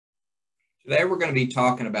Today, we're going to be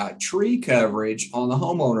talking about tree coverage on the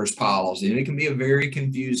homeowner's policy, and it can be a very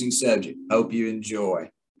confusing subject. Hope you enjoy.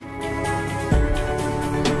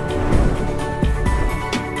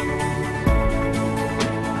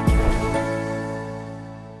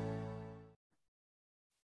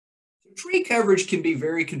 Tree coverage can be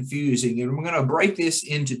very confusing, and we're going to break this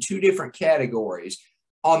into two different categories.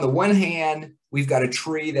 On the one hand, we've got a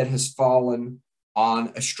tree that has fallen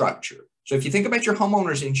on a structure. So if you think about your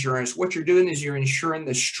homeowner's insurance, what you're doing is you're insuring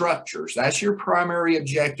the structures. That's your primary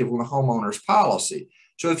objective on the homeowner's policy.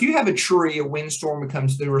 So if you have a tree, a windstorm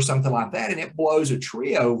comes through or something like that, and it blows a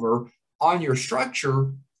tree over on your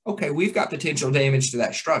structure, okay, we've got potential damage to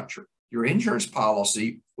that structure. Your insurance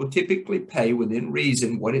policy will typically pay within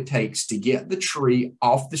reason what it takes to get the tree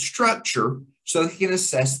off the structure so they can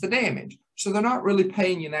assess the damage. So they're not really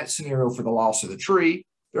paying you in that scenario for the loss of the tree.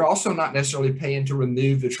 They're also not necessarily paying to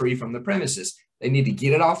remove the tree from the premises. They need to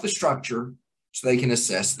get it off the structure so they can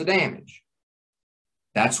assess the damage.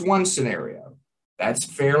 That's one scenario. That's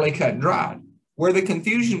fairly cut and dried. Where the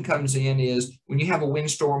confusion comes in is when you have a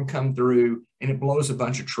windstorm come through and it blows a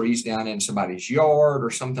bunch of trees down in somebody's yard or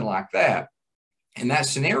something like that. In that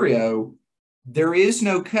scenario, there is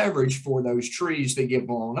no coverage for those trees that get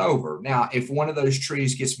blown over. Now, if one of those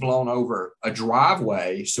trees gets blown over a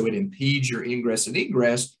driveway, so it impedes your ingress and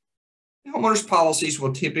egress, homeowners policies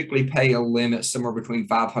will typically pay a limit somewhere between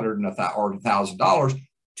 $500 and $1,000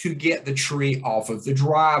 to get the tree off of the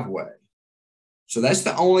driveway. So that's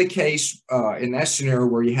the only case in that scenario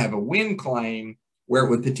where you have a wind claim where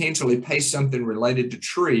it would potentially pay something related to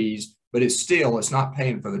trees, but it's not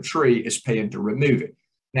paying for the tree, it's paying to remove it.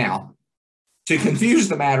 Now, to confuse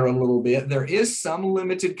the matter a little bit, there is some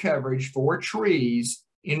limited coverage for trees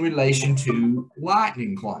in relation to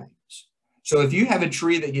lightning claims. So if you have a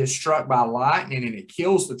tree that gets struck by lightning and it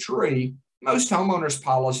kills the tree, most homeowners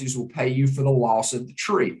policies will pay you for the loss of the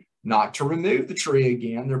tree, not to remove the tree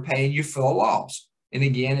again. They're paying you for the loss. And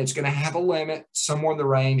again, it's going to have a limit somewhere in the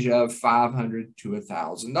range of $500 to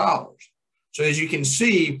 $1,000. So as you can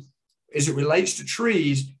see, as it relates to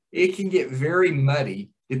trees, it can get very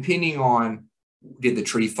muddy depending on, did the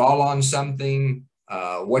tree fall on something?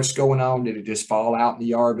 What's going on? Did it just fall out in the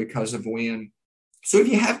yard because of wind? So if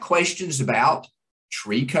you have questions about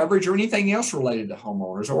tree coverage or anything else related to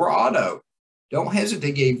homeowners or auto, don't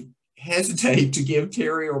hesitate to give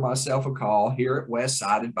Terry or myself a call here at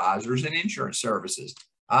Westside Advisors and Insurance Services.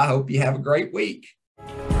 I hope you have a great week.